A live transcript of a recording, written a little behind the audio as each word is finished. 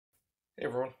Hey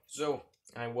everyone, so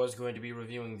I was going to be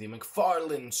reviewing the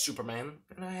McFarlane Superman,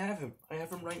 and I have him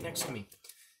right next to me.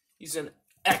 He's an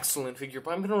excellent figure, but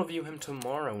I'm going to review him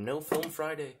tomorrow. No Film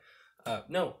Friday.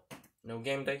 No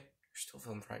game day. There's still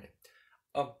Film Friday.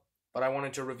 But I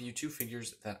wanted to review two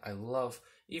figures that I love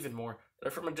even more, that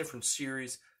are from a different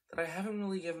series, that I haven't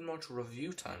really given much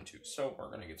review time to. So we're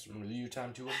going to get some review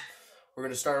time to them. We're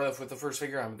going to start off with the first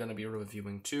figure. I'm going to be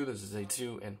reviewing two. This is a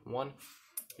 2 and 1.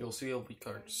 You'll see it'll be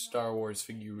called Star Wars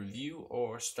figure review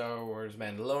or Star Wars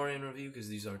Mandalorian review, because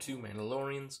these are two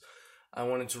Mandalorians. I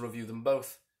wanted to review them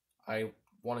both. I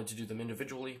wanted to do them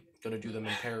individually. Gonna do them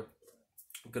in pair.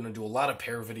 Gonna do a lot of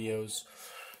pair videos.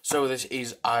 So this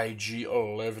is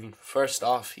IG-11. First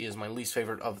off, he is my least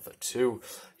favorite of the two.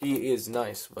 He is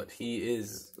nice, but he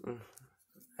is,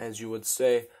 as you would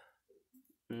say,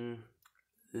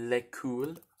 le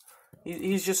cool.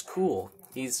 He's just cool.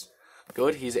 He's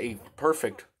good. He's a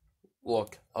perfect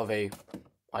look of a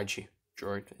IG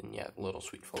droid, and yeah, little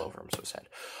sweet fell over. I'm so sad.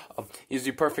 He's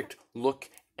the perfect look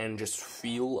and just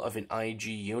feel of an IG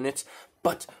unit.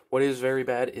 But what is very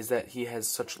bad is that he has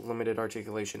such limited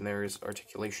articulation. There is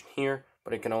articulation here,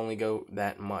 but it can only go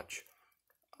that much.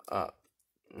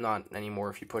 Not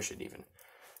anymore if you push it even.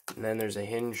 And then there's a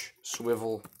hinge,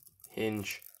 swivel,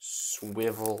 hinge,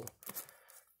 swivel,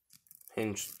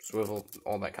 hinge, swivel,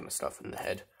 all that kind of stuff in the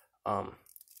head.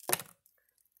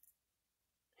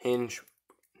 Hinge,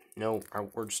 no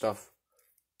outward stuff,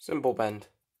 simple bend,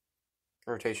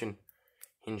 rotation,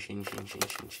 hinge, hinge, hinge,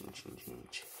 hinge, hinge, hinge,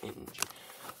 hinge,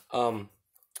 hinge.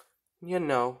 You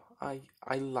know, I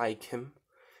like him.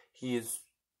 He is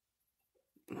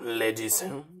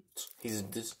decent. He's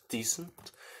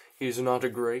decent. He's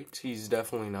not great. He's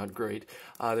definitely not great.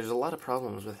 There's a lot of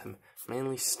problems with him,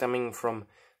 mainly stemming from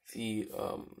the,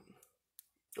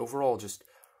 overall just,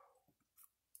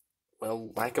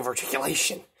 well, lack of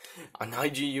articulation. An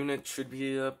IG unit should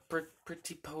be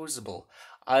pretty posable.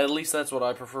 At least that's what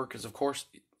I prefer, because of course,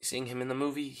 seeing him in the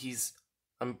movie, he's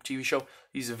on TV show,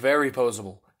 he's very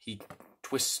posable. He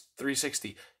twists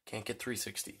 360, can't get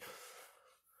 360.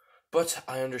 But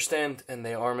I understand, and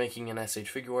they are making an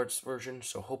SH Figuarts version,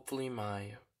 so hopefully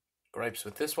my gripes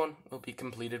with this one will be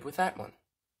completed with that one.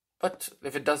 But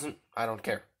if it doesn't, I don't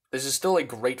care. This is still a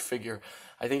great figure.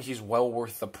 I think he's well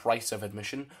worth the price of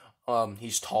admission.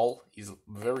 He's tall. He's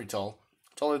very tall.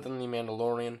 Taller than the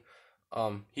Mandalorian.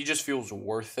 He just feels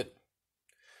worth it,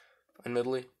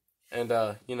 admittedly. And,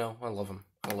 you know, I love him.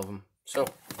 I love him. So,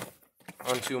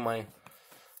 on to my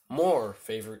more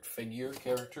favorite figure,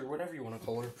 character, whatever you want to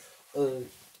call her.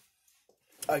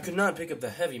 I could not pick up the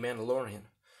heavy Mandalorian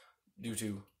due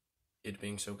to it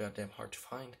being so goddamn hard to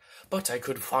find. But I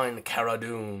could find Cara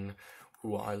Dune,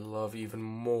 who I love even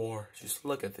more. Just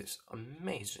look at this.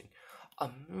 Amazing.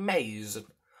 Amazing.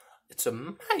 It's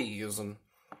amazing.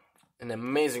 An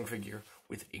amazing figure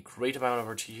with a great amount of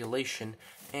articulation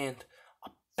and a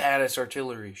badass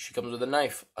artillery. She comes with a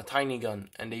knife, a tiny gun,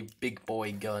 and a big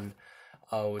boy gun,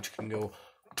 which can go.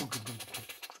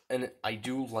 And I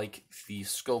do like the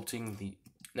sculpting.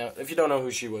 Now, if you don't know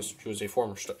who she was a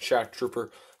former shock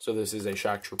trooper. So this is a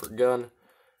shock trooper gun.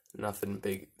 Nothing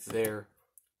big there.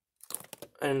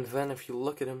 And then if you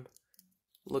look at him,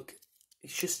 look.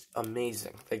 It's just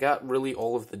amazing. They got really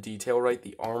all of the detail right,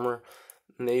 the armor,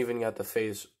 and they even got the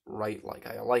face right like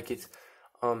I like it.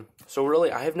 So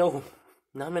really, I have not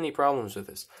many problems with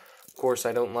this. Of course,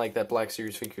 I don't like that Black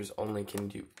Series figures only can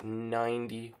do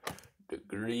 90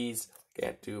 degrees.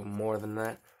 Can't do more than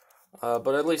that.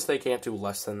 But at least they can't do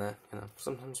less than that. You know,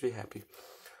 sometimes be happy.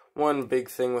 One big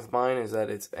thing with mine is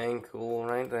that its ankle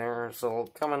right there,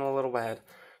 so coming a little bad.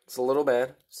 It's a little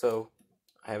bad, so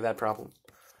I have that problem.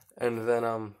 And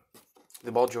then,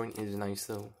 the ball joint is nice,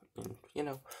 though. And, you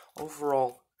know,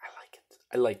 overall, I like it.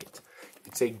 I like it.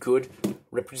 It's a good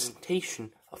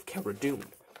representation of Cara Dune.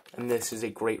 And this is a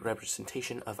great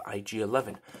representation of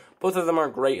IG-11. Both of them are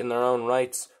great in their own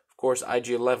rights. Of course,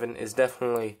 IG-11 is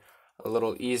definitely a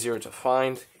little easier to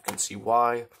find. You can see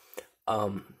why.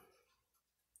 And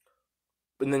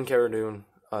then Cara Dune,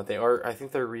 I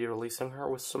think they're re-releasing her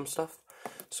with some stuff.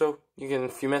 So, you can,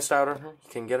 if you missed out on her, you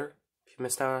can get her. If you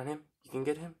missed out on him, you can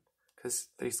get him, because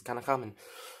he's kind of common.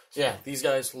 Yeah, these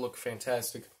guys look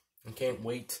fantastic. I can't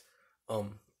wait to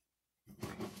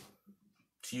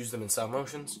use them in stop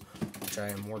motions, which I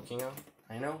am working on.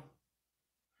 I know.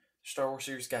 Star Wars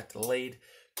series got delayed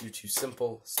due to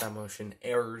simple stop motion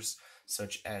errors,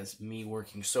 such as me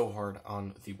working so hard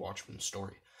on the Watchmen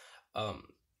story.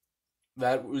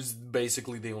 That was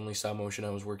basically the only stop motion I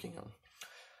was working on.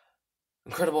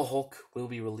 Incredible Hulk will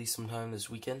be released sometime this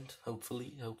weekend,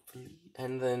 hopefully.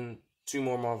 And then 2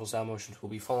 more Marvel stop motions will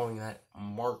be following that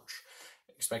March.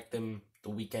 expect them the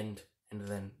weekend and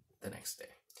then the next day.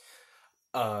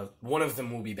 One of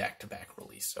them will be back-to-back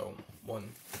release, so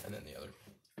one and then the other.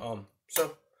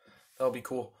 So that'll be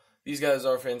cool. These guys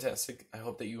are fantastic. I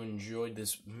hope that you enjoyed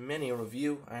this mini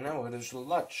review. I know it is a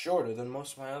lot shorter than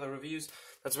most of my other reviews.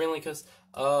 That's mainly because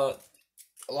a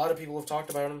lot of people have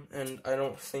talked about them, and I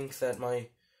don't think that I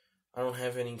don't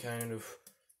have any kind of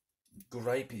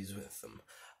gripes with them.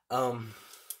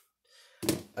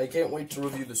 I can't wait to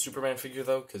review the Superman figure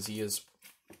though, because he is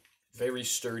very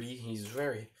sturdy. He's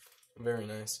very, very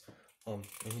nice. And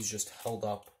he's just held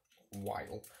up a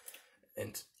while,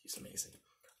 and he's amazing.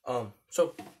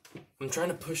 So I'm trying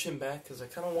to push him back because I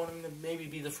kind of want him to maybe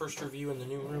be the first review in the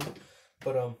new room,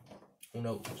 but who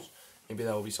knows? Maybe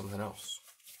that will be something else.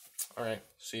 All right,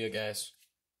 see you guys.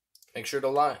 Make sure to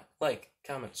like,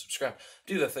 comment, subscribe,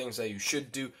 do the things that you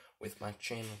should do with my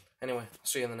channel. Anyway, I'll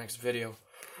see you in the next video.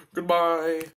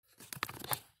 Goodbye.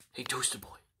 Hey, Toasted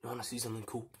Boy, you want to see something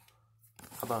cool?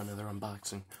 How about another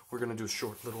unboxing? We're gonna do a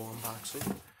short little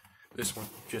unboxing. This one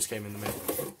just came in the mail.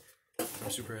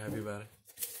 I'm super happy about it.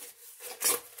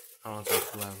 I don't want to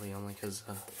talk too loudly, only because,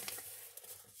 I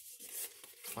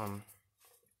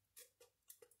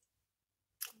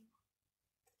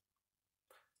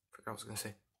forgot what I was gonna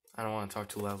say. I don't want to talk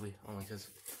too loudly, only because,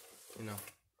 you know,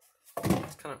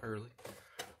 it's kind of early.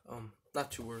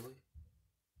 Not too early,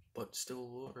 but still a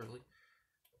little early.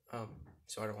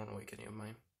 So I don't want to wake any of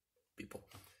my people.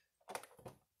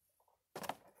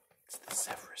 It's the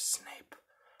Severus Snape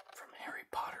from Harry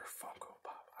Potter Funko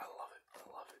Pop. I love it. I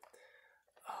love it.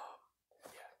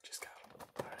 Yeah, just got him.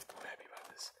 I'm happy about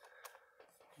this.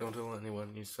 Don't tell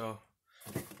anyone you saw.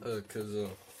 Cause,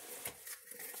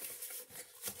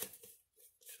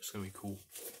 it's just gonna be cool.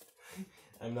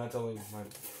 I'm not telling my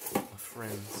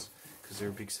friends, because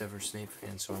they're big Severus Snape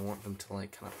fans, so I want them to,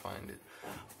 like, kind of find it.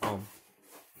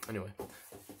 Anyway.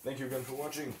 Thank you again for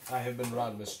watching. I have been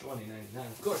Rodimus2099.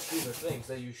 Of course, these are things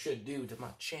that you should do to my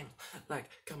channel. Like,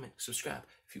 comment, subscribe.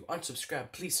 If you aren't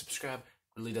subscribed, please subscribe.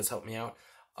 It really does help me out.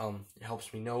 It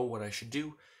helps me know what I should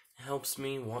do. It helps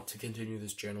me want to continue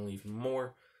this channel even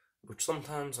more. Which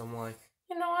sometimes I'm like,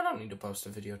 you know, I don't need to post a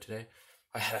video today.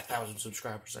 If I had 1,000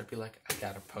 subscribers, I'd be like, I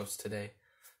gotta post today.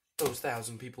 Those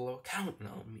 1,000 people are counting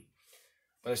on me.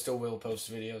 But I still will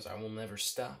post videos. I will never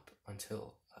stop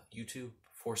until YouTube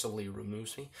forcibly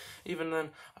removes me. Even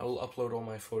then, I will upload all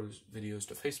my videos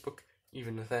to Facebook.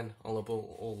 Even then, I'll upload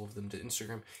all of them to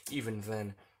Instagram. Even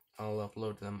then, I'll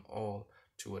upload them all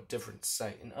to a different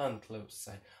site, an unclosed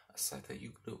site, a site that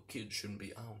you little kids shouldn't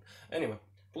be on. Anyway,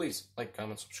 please like,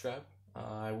 comment, subscribe.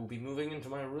 I will be moving into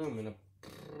my room in a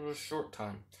short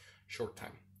time.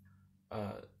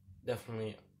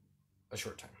 Definitely a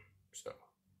short time. So,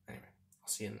 anyway, I'll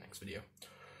see you in the next video.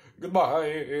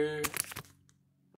 Goodbye.